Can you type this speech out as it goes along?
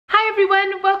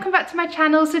everyone, welcome back to my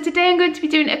channel. So today I'm going to be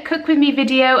doing a cook with me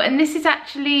video, and this is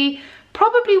actually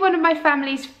probably one of my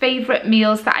family's favourite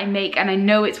meals that I make, and I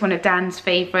know it's one of Dan's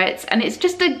favourites, and it's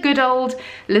just a good old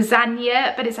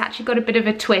lasagna, but it's actually got a bit of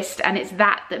a twist, and it's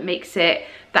that makes it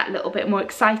that little bit more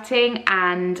exciting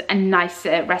and a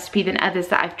nicer recipe than others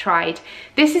that I've tried.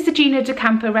 This is the Gino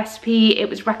D'Acampo recipe. It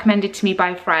was recommended to me by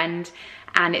a friend,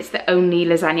 and it's the only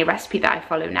lasagna recipe that I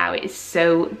follow now. It is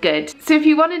so good. So if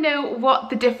you want to know what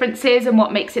the difference is and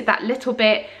what makes it that little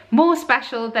bit more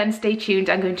special, then stay tuned.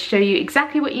 I'm going to show you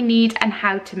exactly what you need and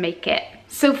how to make it.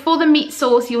 So for the meat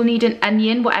sauce, you'll need an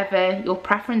onion, whatever your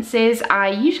preference is. I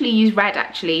usually use red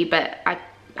actually, but I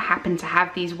happen to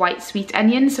have these white sweet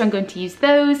onions, so I'm going to use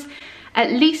those.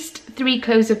 At least 3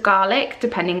 cloves of garlic,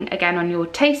 depending again on your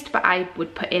taste, but I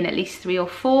would put in at least 3 or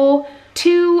 4.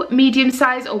 2 medium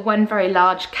size or 1 very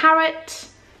large carrot,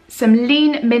 some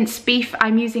lean minced beef.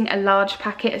 I'm using a large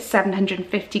packet of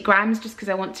 750 grams just because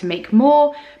I want to make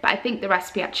more, but I think the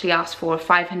recipe actually asks for a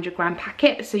 500 gram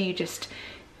packet, so you just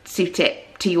suit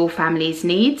it to your family's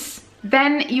needs.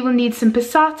 Then you will need some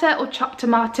passata or chopped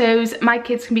tomatoes. My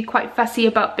kids can be quite fussy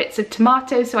about bits of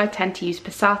tomato, so I tend to use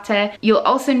passata. You'll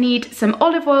also need some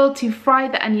olive oil to fry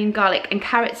the onion, garlic and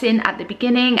carrots in at the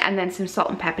beginning, and then some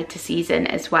salt and pepper to season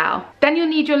as well. Then you'll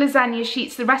need your lasagna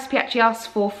sheets. The recipe actually asks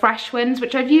for fresh ones,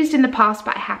 which I've used in the past,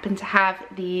 but I happen to have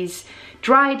these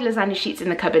dried lasagna sheets in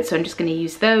the cupboard, so I'm just going to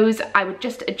use those. I would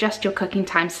just adjust your cooking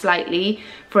time slightly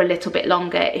for a little bit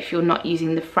longer if you're not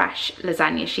using the fresh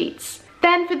lasagna sheets.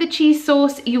 Then for the cheese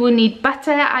sauce, you will need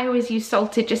butter. I always use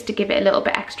salted just to give it a little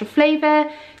bit extra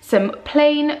flavour, some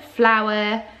plain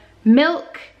flour,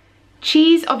 milk,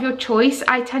 cheese of your choice.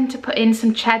 I tend to put in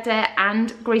some cheddar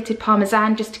and grated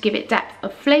parmesan just to give it depth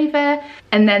of flavour.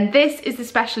 And then this is the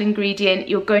special ingredient.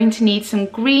 You're going to need some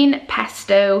green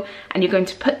pesto, and you're going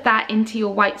to put that into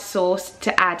your white sauce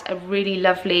to add a really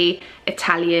lovely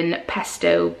Italian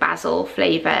pesto basil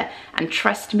flavour. And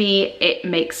trust me, it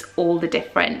makes all the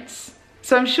difference.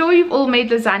 So I'm sure you've all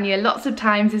made lasagna lots of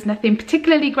times. There's nothing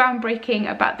particularly groundbreaking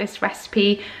about this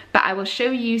recipe, but I will show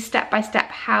you step by step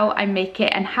how I make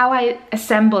it and how I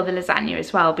assemble the lasagna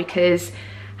as well, because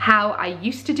how I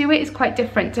used to do it is quite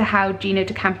different to how Gino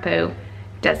D'Acampo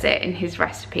does it in his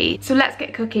recipe. So let's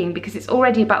get cooking, because it's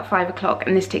already about 5 o'clock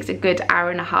and this takes a good hour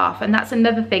and a half. And that's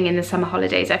another thing in the summer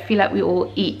holidays. I feel like we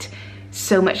all eat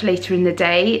so much later in the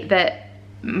day that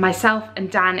myself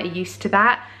and Dan are used to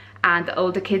that. And the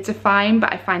older kids are fine,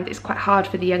 but I find it's quite hard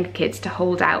for the younger kids to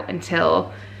hold out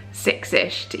until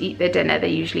 6ish to eat their dinner. They're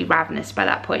usually ravenous by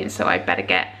that point, so I'd better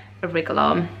get a wriggle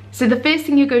on. So the first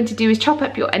thing you're going to do is chop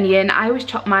up your onion. I always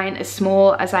chop mine as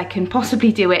small as I can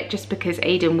possibly do it, just because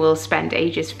Aidan will spend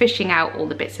ages fishing out all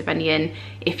the bits of onion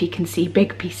if he can see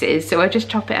big pieces. So I just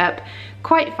chop it up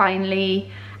quite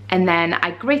finely, and then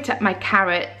I grate up my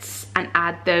carrots and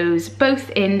add those both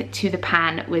into the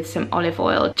pan with some olive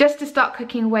oil, just to start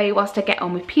cooking away whilst I get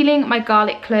on with peeling my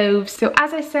garlic cloves. So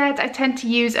as I said, I tend to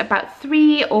use about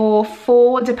 3 or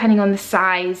 4, depending on the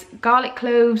size, garlic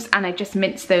cloves, and I just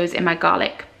mince those in my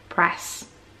garlic press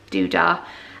doodah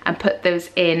and put those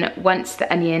in once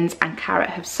the onions and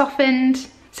carrot have softened.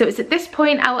 So it's at this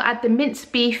point I will add the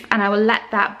minced beef, and I will let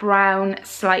that brown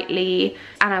slightly,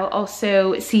 and I will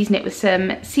also season it with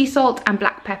some sea salt and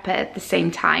black pepper at the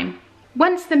same time.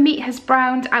 Once the meat has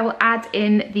browned, I will add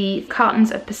in the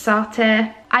cartons of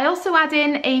passata. I also add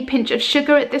in a pinch of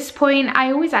sugar at this point.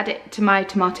 I always add it to my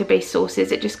tomato-based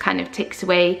sauces. It just kind of takes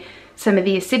away some of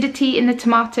the acidity in the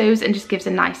tomatoes and just gives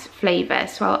a nice flavour.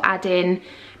 So I'll add in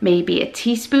maybe a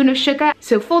teaspoon of sugar.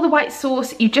 So for the white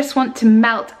sauce, you just want to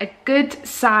melt a good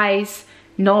size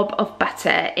knob of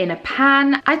butter in a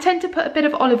pan. I tend to put a bit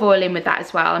of olive oil in with that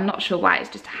as well. I'm not sure why, it's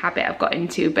just a habit I've got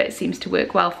into, but it seems to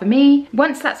work well for me.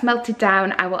 Once that's melted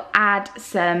down, I will add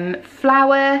some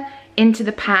flour into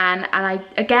the pan, and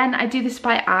I do this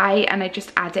by eye, and I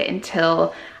just add it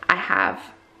until I have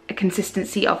a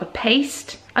consistency of a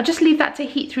paste. I'll just leave that to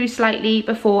heat through slightly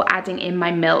before adding in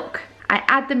my milk. I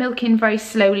add the milk in very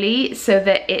slowly so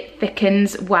that it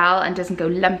thickens well and doesn't go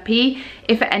lumpy.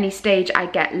 If at any stage I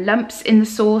get lumps in the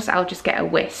sauce, I'll just get a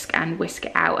whisk and whisk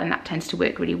it out, and that tends to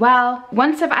work really well.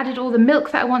 Once I've added all the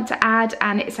milk that I want to add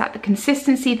and it's at the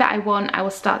consistency that I want, I will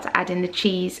start to add in the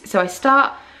cheese. So I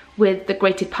start with the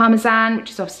grated parmesan,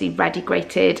 which is obviously ready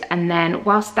grated, and then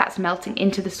whilst that's melting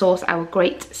into the sauce, I will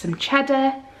grate some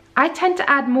cheddar. I tend to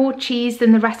add more cheese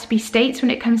than the recipe states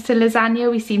when it comes to lasagna.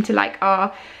 We seem to like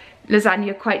our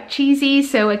lasagna quite cheesy,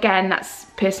 so again, that's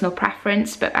personal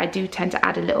preference, but I do tend to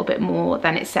add a little bit more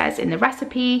than it says in the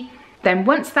recipe. Then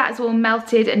once that's all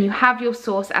melted and you have your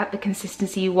sauce at the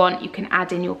consistency you want, you can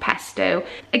add in your pesto.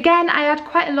 Again, I add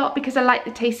quite a lot because I like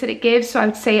the taste that it gives, so I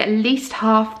would say at least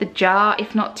half the jar,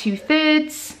 if not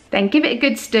 2/3. Then give it a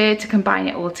good stir to combine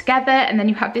it all together, and then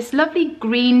you have this lovely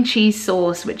green cheese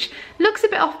sauce, which looks a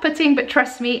bit off-putting, but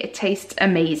trust me, it tastes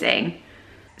amazing.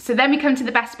 So then we come to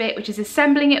the best bit, which is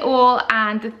assembling it all.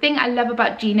 And the thing I love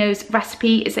about Gino's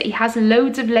recipe is that he has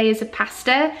loads of layers of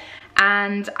pasta,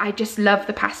 and I just love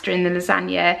the pasta in the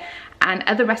lasagna. And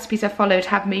other recipes I've followed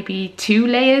have maybe 2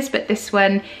 layers, but this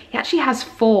one, he actually has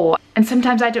 4. And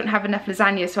sometimes I don't have enough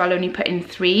lasagna, so I'll only put in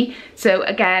 3. So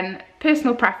again,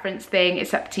 personal preference thing,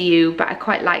 it's up to you, but I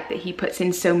quite like that he puts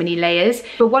in so many layers.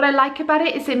 But what I like about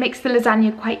it is it makes the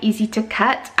lasagna quite easy to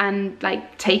cut and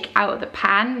like take out of the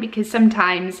pan, because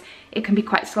sometimes it can be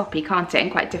quite sloppy, can't it,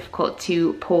 and quite difficult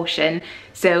to portion.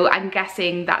 So I'm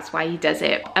guessing that's why he does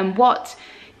it. And what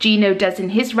Gino does in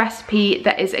his recipe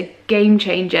that is a game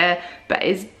changer, but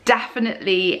is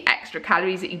definitely extra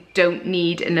calories that you don't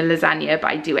need in a lasagna, but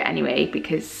I do it anyway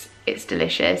because it's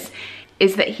delicious,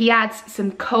 is that he adds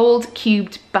some cold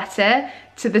cubed butter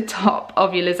to the top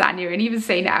of your lasagna. And even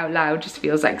saying it out loud just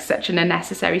feels like such an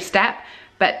unnecessary step,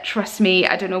 but trust me,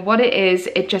 I don't know what it is,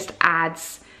 it just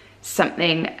adds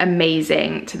something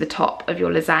amazing to the top of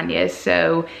your lasagna.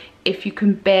 So if you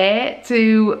can bear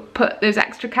to put those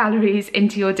extra calories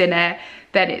into your dinner,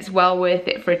 then it's well worth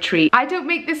it for a treat. I don't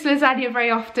make this lasagna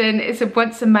very often. It's a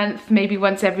once a month, maybe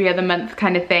once every other month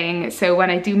kind of thing. So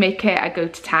when I do make it, I go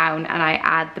to town and I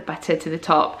add the butter to the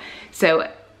top. So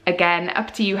again,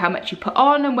 up to you how much you put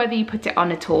on and whether you put it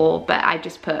on at all, but I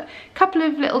just put a couple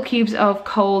of little cubes of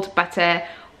cold butter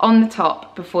on the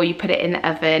top before you put it in the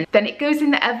oven. Then it goes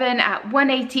in the oven at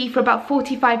 180 for about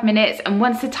 45 minutes, and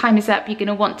once the time is up, you're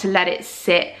gonna want to let it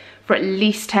sit for at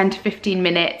least 10 to 15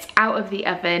 minutes out of the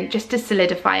oven just to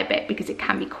solidify a bit, because it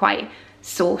can be quite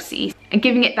saucy. And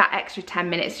giving it that extra 10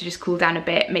 minutes to just cool down a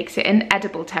bit makes it an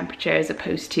edible temperature as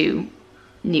opposed to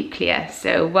nuclear,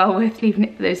 so well worth leaving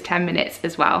it for those 10 minutes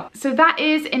as well. So that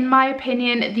is, in my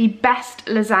opinion, the best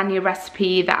lasagna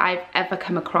recipe that I've ever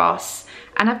come across,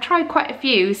 and I've tried quite a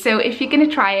few. So if you're gonna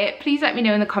try it, please let me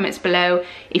know in the comments below.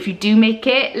 If you do make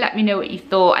it, let me know what you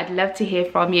thought. I'd love to hear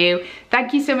from you.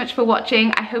 Thank you so much for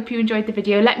watching. I hope you enjoyed the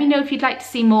video. Let me know if you'd like to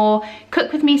see more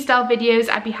cook with me style videos.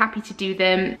 I'd be happy to do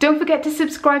them. Don't forget to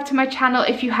subscribe to my channel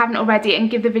if you haven't already,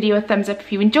 and give the video a thumbs up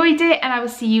if you enjoyed it, and I will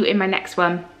see you in my next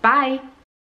one. Bye.